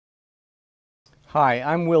Hi,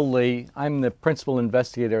 I'm Will Lee. I'm the principal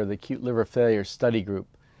investigator of the Acute Liver Failure Study Group.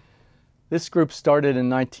 This group started in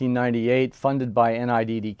 1998, funded by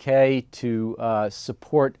NIDDK to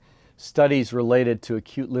support studies related to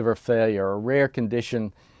acute liver failure, a rare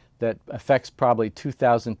condition that affects probably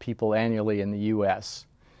 2,000 people annually in the U.S.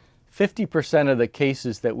 50% of the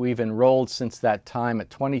cases that we've enrolled since that time at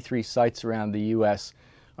 23 sites around the U.S.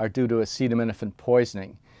 are due to acetaminophen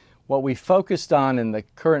poisoning. What we focused on in the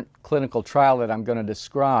current clinical trial that I'm going to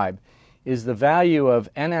describe is the value of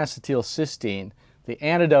N-Acetylcysteine, the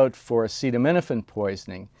antidote for acetaminophen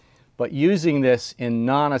poisoning, but using this in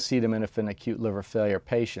non-acetaminophen acute liver failure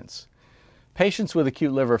patients. Patients with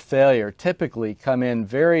acute liver failure typically come in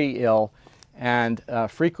very ill and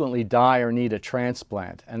frequently die or need a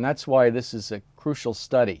transplant, and that's why this is a crucial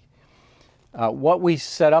study. What we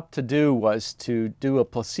set up to do was to do a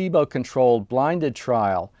placebo-controlled blinded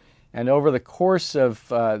trial, and over the course of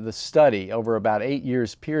the study, over about 8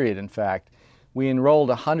 years period in fact, we enrolled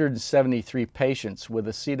 173 patients with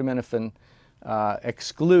acetaminophen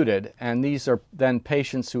excluded, and these are then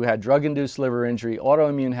patients who had drug-induced liver injury,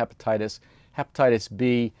 autoimmune hepatitis, hepatitis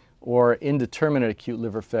B, or indeterminate acute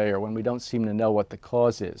liver failure when we don't seem to know what the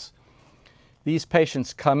cause is. These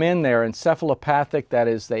patients come in, they're encephalopathic, that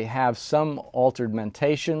is, they have some altered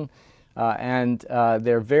mentation, and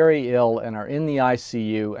they're very ill and are in the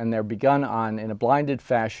ICU, and they're begun on, in a blinded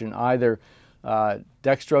fashion, either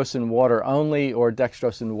dextrose and water only or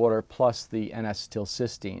dextrose and water plus the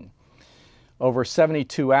N-acetylcysteine. Over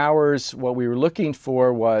 72 hours, what we were looking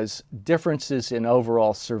for was differences in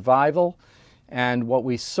overall survival, and what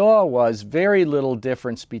we saw was very little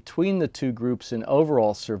difference between the two groups in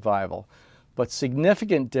overall survival, but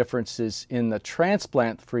significant differences in the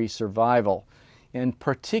transplant-free survival, and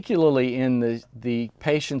particularly in the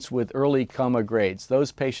patients with early coma grades,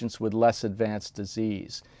 those patients with less advanced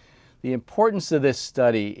disease. The importance of this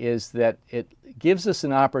study is that it gives us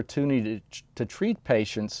an opportunity to treat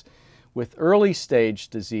patients with early stage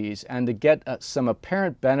disease and to get some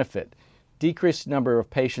apparent benefit, decreased number of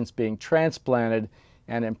patients being transplanted,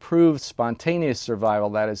 and improved spontaneous survival,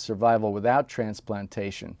 that is, survival without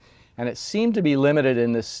transplantation. And it seemed to be limited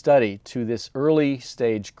in this study to this early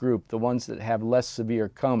stage group, the ones that have less severe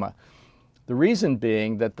coma. The reason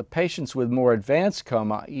being that the patients with more advanced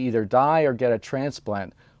coma either die or get a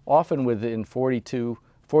transplant, often within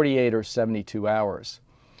 48 or 72 hours.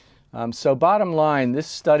 So bottom line, this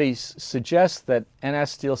study suggests that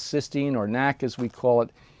N-acetylcysteine, or NAC as we call it,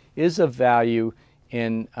 is of value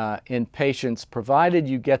in patients, provided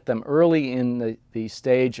you get them early in the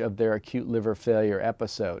stage of their acute liver failure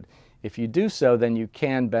episode. If you do so, then you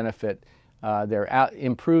can benefit,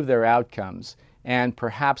 improve their outcomes, and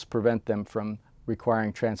perhaps prevent them from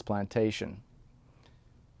requiring transplantation.